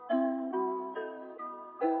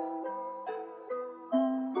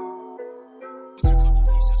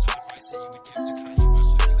that you would give to Kanye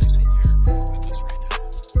West if he was sitting here with us right now?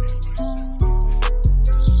 The advice I would give him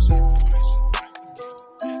is the same advice that I would give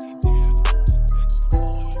any dad that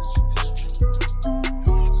loves his children and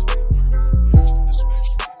wants to be part of their lives,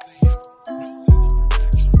 especially if they have no legal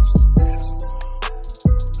protections as a father.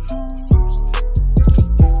 The first thing, don't give up hope.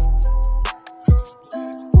 I always believe hope is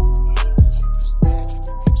the magic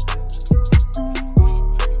that makes dreams come true. But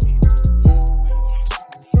you need hope, but you also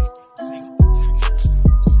need legal protections,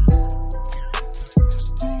 court order,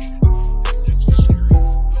 parenting time visitation, if necessary,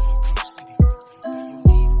 custody order. But you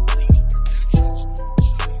need legal protections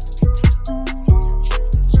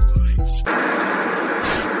so you can be part of your children's lives.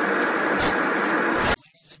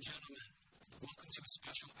 Ladies and gentlemen, welcome to a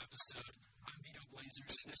special episode. I'm Vito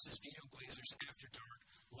Glazers, and this is Vito Glazers After Dark,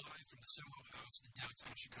 live from the Soho House in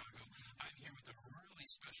downtown Chicago. I'm here with a really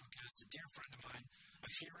special guest, a dear friend of mine, a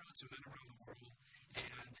hero to men around the world,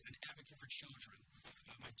 and an advocate for children.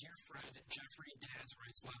 My dear friend, Jeffery, Dad's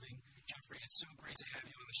Rights Leving. Jeffery, it's so great to have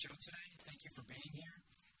you on the show today. Thank you for being here.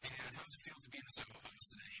 And how does it feel to be in the Soho House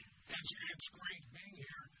today? It's great being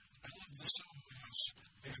here. I love the Soho House.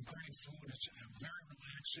 They have great food. It's very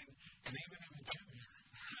relaxing, and they even have a gym here.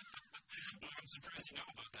 Well, I'm surprised you know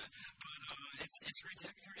about that. But it's great to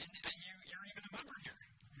have you here, and you're even a member here.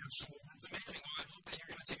 Absolutely. It's amazing. Well, I hope that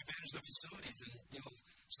you're going to take advantage of the facilities and you'll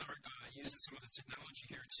start using some of the technology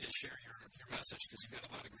here to share your message, because you've got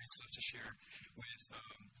a lot of great stuff to share with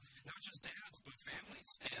not just dads, but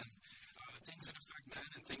families and things that affect men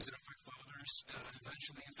and things that affect fathers,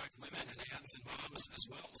 eventually affect women and aunts and moms as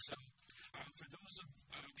well. So for those of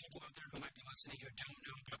people out there who might be listening who don't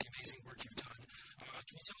know about the amazing work you've done,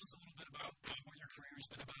 can you tell us a little bit about what your career has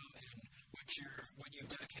been about and what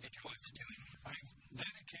you've dedicated your life to doing? I've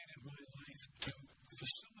dedicated my life to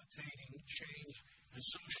facilitating change and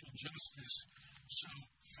social justice so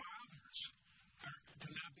fathers do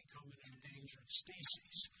not become an endangered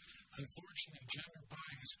species. Unfortunately, gender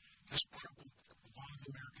bias has crippled a lot of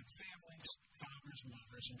American families, fathers,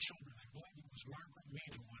 mothers, and children. I believe it was Margaret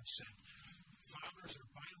Mead who once said, fathers are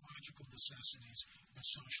biological necessities, but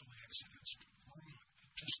social accidents. Wrong.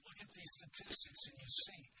 Just look at these statistics and you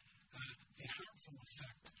see the harmful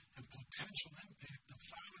effect and potential impact of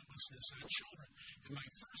fatherlessness on children. In my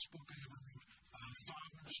first book I ever wrote,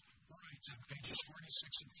 Father's Rights, on pages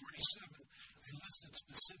 46 and 47, I listed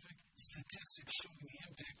specific statistics showing the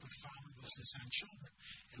impact of fatherlessness on children.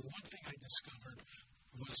 And one thing I discovered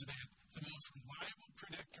was that the most reliable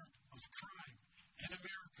predictor of crime in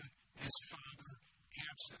America is father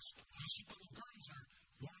absence. Thus, little girls are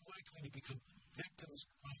more likely to become victims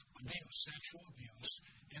of abuse, sexual abuse,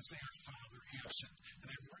 if they are father absent. And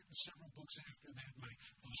I've written several books after that. My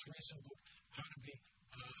most recent book, How to Be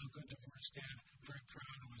a Good Divorced Dad, very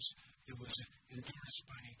proud. It was endorsed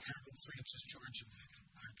by Cardinal Francis George of the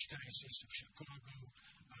Archdiocese of Chicago.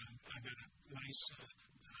 I got a nice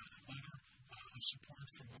letter of support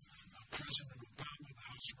from President Obama, the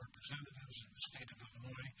House of Representatives in the state of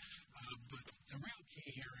Illinois. But the real key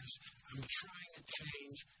here is I'm trying to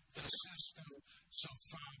change the system so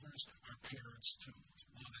fathers are parents too.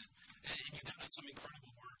 Love it. And you've done some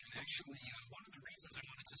incredible work. And actually, one of the reasons I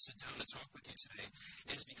wanted to sit down and talk with you today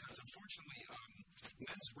is because, unfortunately,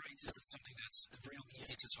 men's rights isn't something that's real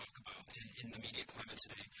easy to talk about in the media climate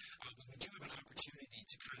today. But we do have an opportunity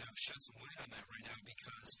to kind of shed some light on that right now,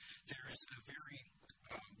 because there is a very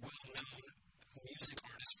well-known music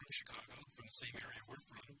artist from Chicago, from the same area we're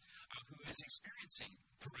from, who is experiencing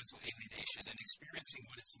parental alienation and experiencing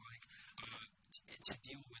what it's like to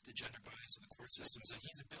deal with the gender bias of the court systems. And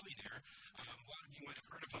he's a billionaire. A lot of you might have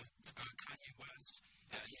heard of him, Kanye West.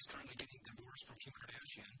 He's currently getting divorced from Kim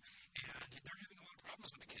Kardashian, and they're having a lot of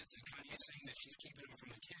problems with the kids. And Kanye's saying that she's keeping them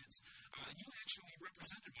from the kids. You actually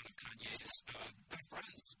represented one of Kanye's good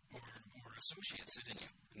friends or associates, didn't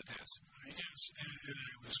you, in the past? Yes, and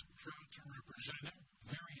I was proud to represent him.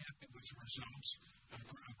 Very happy with the results.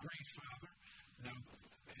 A great father. Now,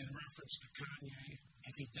 in reference to Kanye,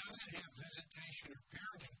 if he doesn't have visitation or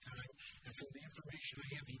parenting time, and from the information I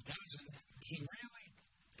have, he doesn't, he really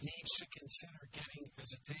needs to consider getting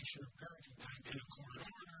visitation or parenting time in a court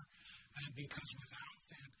order, because without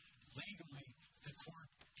that, legally, the court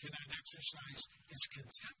cannot exercise its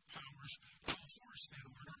contempt powers to enforce that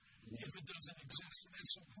order if it doesn't exist. And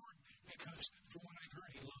that's important because, from what I've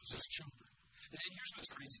heard, he loves his children. And here's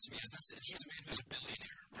what's crazy to me is he's a man who's a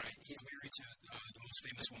billionaire, right? He's married to the most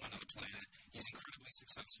famous woman on the planet. He's incredibly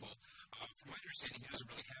successful. From my understanding, he doesn't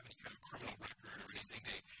really have any kind of criminal record or anything.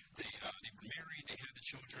 They were married, they had the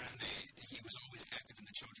children, he was always active in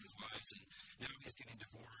the children's lives, and now he's getting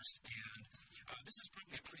divorced. And this is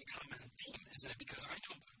probably a pretty common theme, isn't it? Because I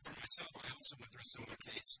know for myself, I also also went through a similar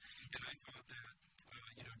case, and I thought that,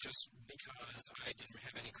 just because I didn't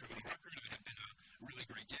have any criminal record, I had been a really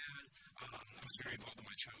great dad, I was very involved in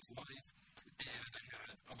my child's life, and I had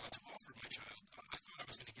a lot to offer my child. I thought I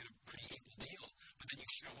was going to get a pretty equal deal, but then you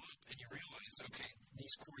show up and you realize, okay,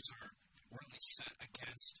 these courts are really set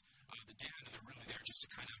against the dad, and they're really there just to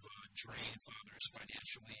kind of drain fathers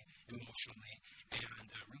financially, emotionally, and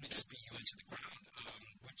really just beat you into the ground,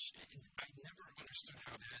 which I never understood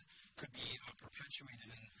how that could be perpetuated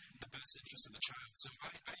in the best interest of the child. So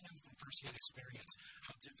I know from firsthand experience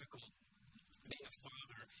how difficult being a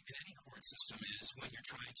father in any court system is when you're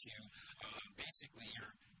trying to, basically,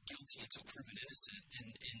 you're guilty until proven innocent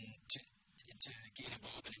to gain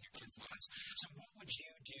involvement in your kids' lives. So what would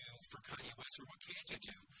you do for Kanye West, or what can you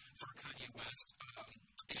do for Kanye West?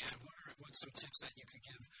 And what are some tips that you could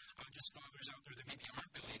give just fathers out there that maybe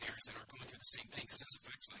aren't billionaires that are going through the same thing, because this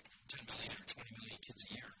affects like 10 million or 20 million kids a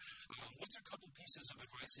year. What's a couple pieces of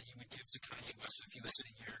advice that you would give to Kanye West if he was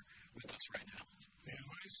sitting here with us right now? The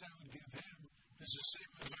advice I would give him is the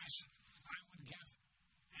same advice I would give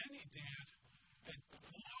any dad that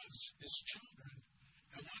loves his children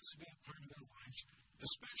and wants to be a part of their lives,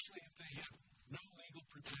 especially if they have no legal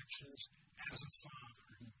protections as a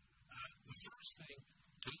father. The first thing,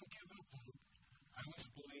 don't give up hope. I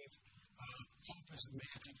always believe hope is the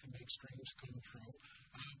magic that makes dreams come true.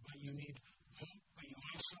 But you need hope, but you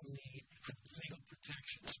also need legal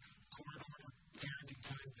protections, court order, parenting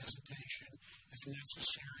time, visitation, if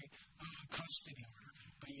necessary, custody order.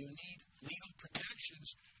 But you need legal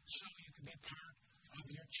protections so you can be part of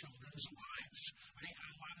your children's lives.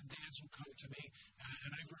 A lot of dads will come to me,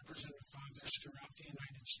 and I've represented fathers throughout the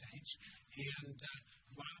United States, and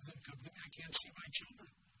a lot of them come to me, I can't see my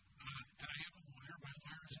children. And I have a lawyer. My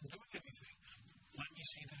lawyer isn't doing anything. Let me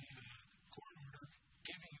see the court order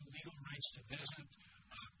giving you legal rights to visit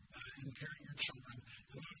and parent your children.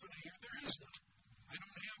 And often I hear there is none. I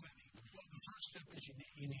don't have any. Well, the first step is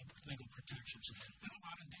you need legal protections. And a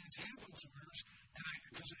lot of dads have those orders, and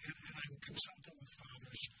I'm consulting with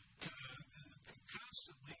fathers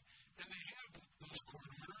constantly, and they have those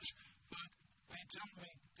court orders, but they tell me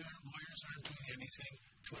their lawyers aren't doing anything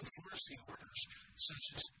to enforce the orders, such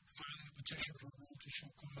as filing a petition for rule to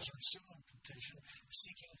show cause or a similar petition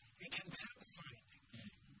seeking a contempt finding.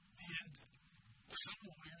 And some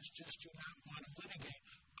lawyers just do not want to litigate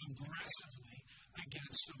aggressively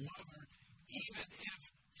against the mother, even if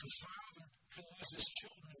the father can lose his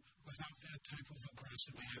children without that type of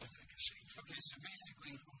aggressive advocacy. Okay, so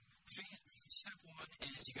basically, step one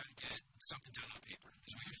is you got to get something down on paper.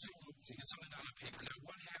 Is what you're saying. So you get something down on paper. Now,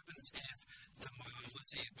 what happens if the mom,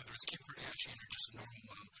 let's say whether it's Kim Kardashian or just a normal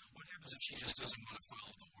mom, what happens if she just doesn't want to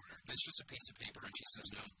follow the order? It's just a piece of paper and she says,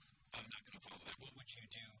 no, I'm not going to follow that. What would you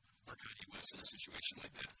do for Kanye West in a situation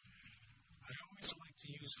like that? I always like to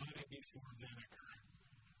use honey before vinegar.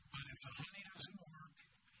 But if the honey doesn't work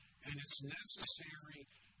and it's necessary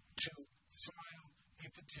to file a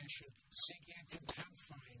petition seeking a contempt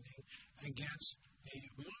finding against the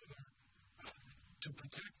mother to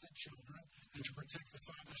protect the children and to protect the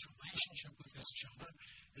father's relationship with his children,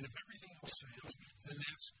 and if everything else fails, then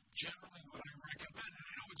that's generally what I recommend. And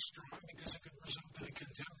I know it's strong because it could result in a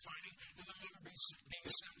contempt finding and the mother being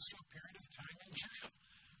sentenced to a period of time in jail.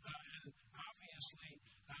 And obviously,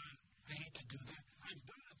 I hate to do that. I've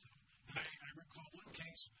done it, though. And I recall one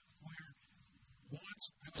case where once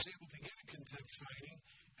I was able to get a contempt finding,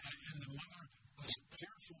 and the mother was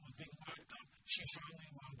fearful of being locked up, she finally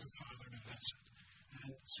allowed the father to visit.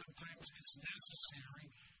 And sometimes it's necessary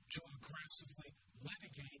to aggressively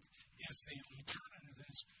litigate if the alternative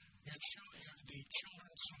is the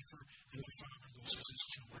children suffer and the father loses his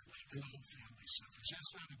children and the whole family suffers.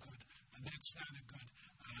 That's not a good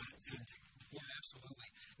ending. Yeah, absolutely.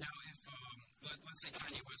 Now, if let's say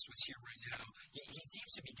Kanye West was here right now, he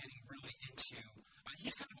seems to be getting really into.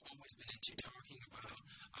 He's kind of always been into talking about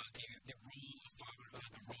the role of fatherhood,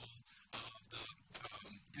 the role of the.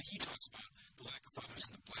 He talks about the lack of fathers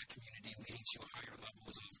in the black community leading to higher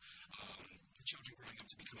levels of the children growing up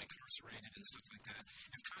to become incarcerated and stuff like that.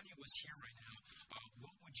 If Kanye was here right now,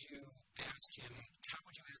 what would you ask him? How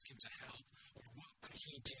would you ask him to help, or what could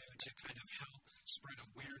he do to kind of help spread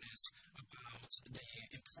awareness about the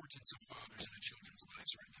importance of fathers in the children's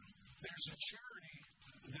lives right now? There's a charity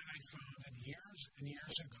that I founded years and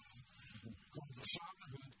years ago called the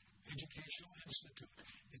Fatherhood Educational Institute.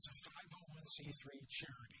 It's a 501c3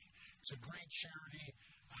 charity. It's a great charity.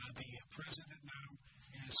 The president now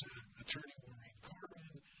is Attorney Maureen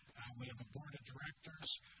Corbin. We have a board of directors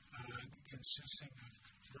consisting of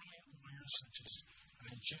brilliant lawyers such as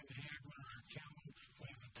Jim Hagler, our Kello. We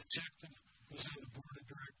have a detective who's on the board of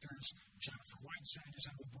directors, John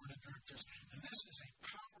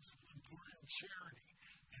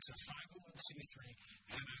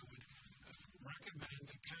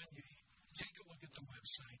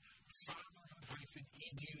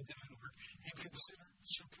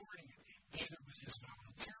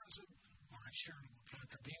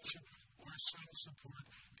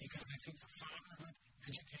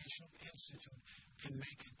can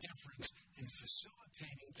make a difference in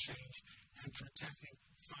facilitating change and protecting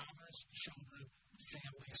fathers, children,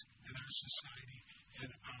 families, and our society and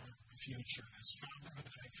our future. That's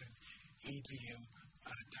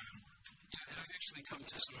fatherhood-edu.org. Yeah, and I've actually come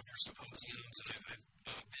to some of your symposiums, and I've been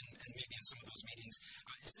and maybe in some of those meetings.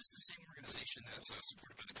 Is this the same organization that's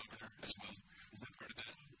supported by the governor as well? Is that part of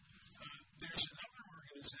that? There's another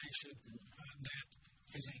organization that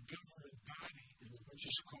is a government body, which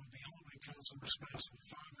is called the Illinois Council of Responsible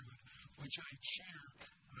Fatherhood, which I chair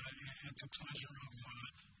at the pleasure of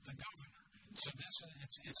the governor. So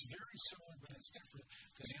it's very similar, but it's different,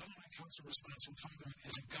 because the Illinois Council of Responsible Fatherhood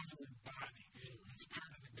is a government body. It's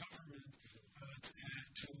part of the government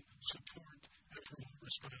to support and promote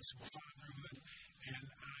responsible fatherhood, and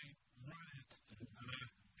I run it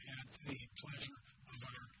at the pleasure of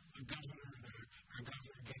our governor, and our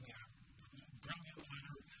governor gave me a brilliant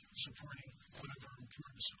letter supporting one of our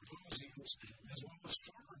important symposiums, as well as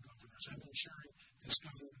former governors. I've been chairing this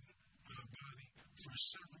government body for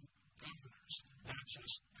several governors, not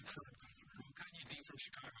just the current governor. Well, kind of being from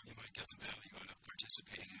Chicago, you might get some value out of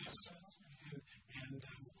participating in these events. And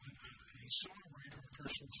a songwriter, a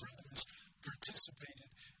personal friend of his, participated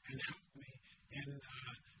and helped me in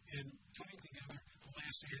putting together the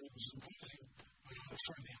last annual symposium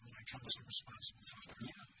for the Illinois Council of Responsible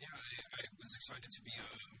Fatherhood. Yeah, I was excited to be a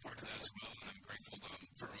part of that as well, and I'm grateful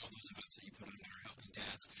for all those events that you put on there helping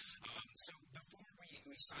dads. So before we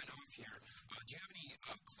sign off here, do you have any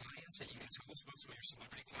clients that you can tell us about, some of your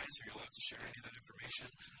celebrity clients? Are you allowed to share any of that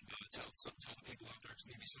information? Tell the people out there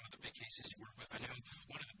maybe some of the big cases you work with. I know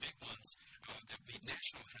one of the big ones that made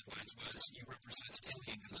national headlines was you represented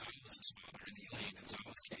Elian Gonzalez's father in the Elian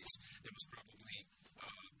Gonzalez case. That was probably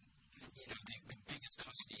the biggest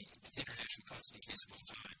international custody case of all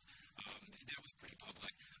time. That was pretty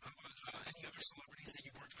public. How about any other celebrities that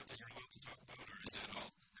you've worked with that you're allowed to talk about, or is that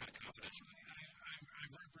all kind of confidential?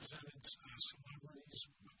 I've represented celebrities,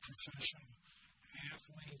 professional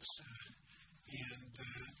athletes, and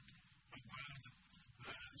a lot of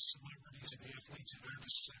celebrities and athletes and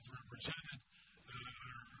artists I've represented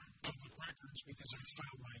are public records, because I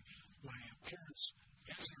filed my appearance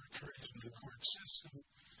as their attorneys with the court system.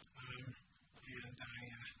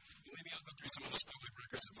 Maybe I'll go through some of those public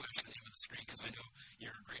records and flash the name on the screen, because I know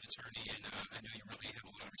you're a great attorney, and I know you really have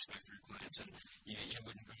a lot of respect for your clients, and you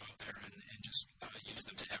wouldn't go out there and just use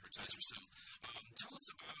them to advertise yourself. Tell us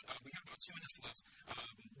about, we got about 2 minutes left.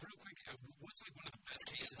 Real quick, what's like one of the best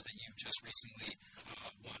cases that you've just recently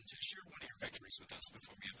won? To share one of your victories with us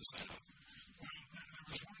before we have to sign off. Well, there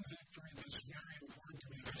was one victory that was very important to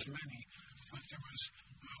me. There's many, but there was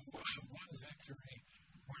one victory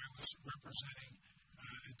where I was representing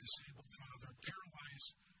a disabled father,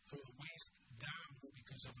 paralyzed from the waist down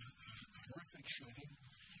because of a horrific shooting,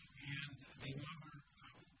 and the mother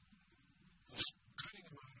was cutting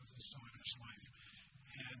him out of his daughter's life,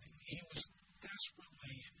 and he was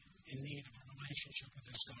desperately in need of a relationship with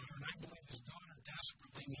his daughter, and I believe his daughter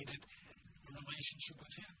desperately needed a relationship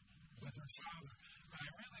with him, with her father. I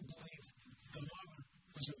really believe the mother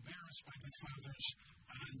was embarrassed by the father's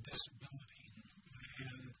disability,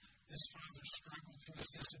 and this father struggled through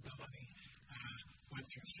his disability, went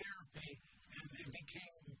through therapy, and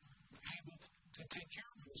became able to take care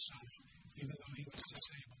of himself, even though he was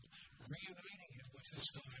disabled. Reuniting him with his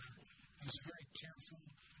daughter, it was a very tearful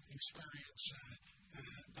experience,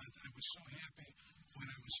 but I was so happy when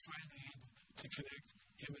I was finally able to connect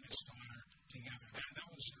him and his daughter together. That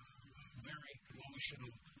was a very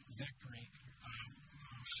emotional victory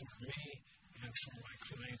for me and for my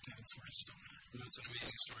client and for his daughter. That's an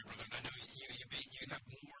amazing story, brother. And I know you have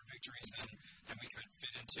more victories than we could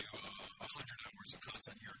fit into 100 hours of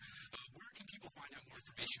content here. Where can people find out more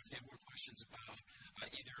information if they have more questions about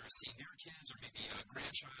either seeing their kids or maybe a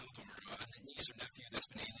grandchild or a niece or nephew that's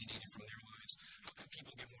been alienated from their lives? How can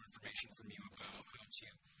people get more information from you about how to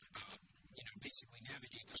basically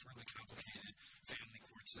navigate this really complicated family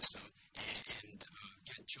court system and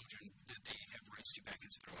get children that they have rights to back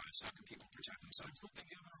into their lives? How can people protect themselves? I put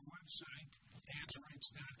together a website,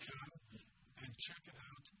 dadsrights.com, and check it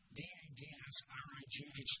out,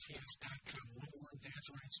 dadsrights.com, one word,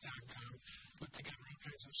 dadsrights.com. Put together all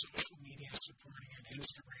kinds of social media supporting it,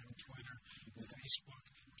 Instagram, Twitter, Facebook,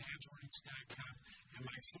 dadsrights.com, and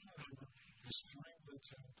my phone number is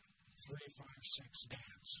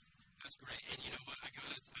 312-356-DADS. That's great. And you know what? I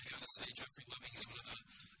gotta say, Jeffery Leving is one of the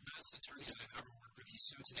best attorneys that I've ever worked with. He's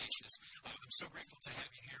so tenacious. I'm so grateful to have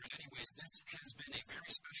you here. And anyways, this has been a very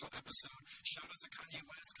special episode. Shout out to Kanye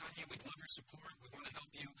West. Kanye, we'd love your support. We want to help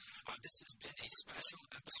you. This has been a special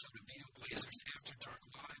episode of Vito Glazers After Dark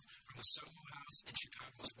Live from the Soho House in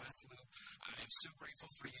Chicago's West Loop. I am so grateful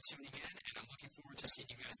for you tuning in, and I'm looking forward to seeing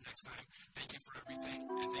you guys next time. Thank you for everything,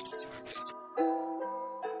 and thank you to our guests.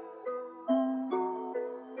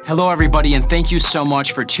 Hello, everybody, and thank you so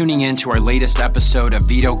much for tuning in to our latest episode of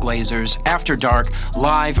Vito Glazers After Dark,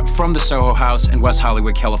 live from the Soho House in West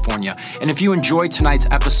Hollywood, California. And if you enjoyed tonight's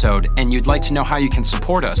episode and you'd like to know how you can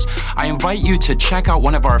support us, I invite you to check out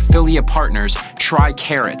one of our affiliate partners, Try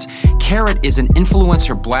Carrot. Carrot is an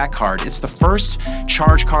influencer black card. It's the first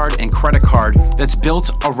charge card and credit card that's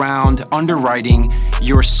built around underwriting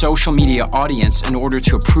your social media audience in order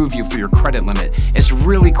to approve you for your credit limit. It's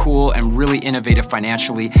really cool and really innovative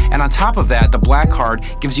financially. And on top of that, the black card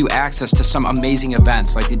gives you access to some amazing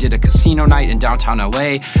events. Like they did a casino night in downtown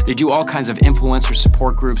LA. They do all kinds of influencer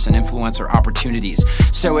support groups and influencer opportunities.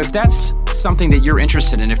 So if that's something that you're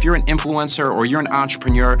interested in, if you're an influencer or you're an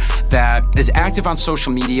entrepreneur that is active on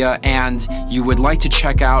social media and you would like to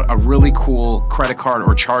check out a really cool credit card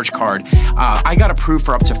or charge card, I got approved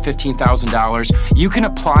for up to $15,000. You can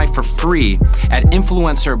apply for free at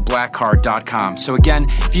influencerblackcard.com. So again,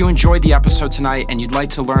 if you enjoyed the episode tonight and you'd like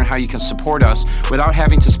to learn how you can support us without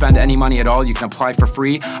having to spend any money at all, you can apply for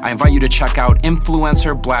free. I invite you to check out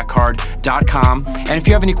influencerblackcard.com. And if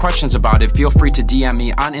you have any questions about it, feel free to DM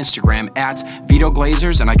me on Instagram at Vito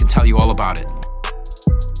Glazers, and I can tell you all about it.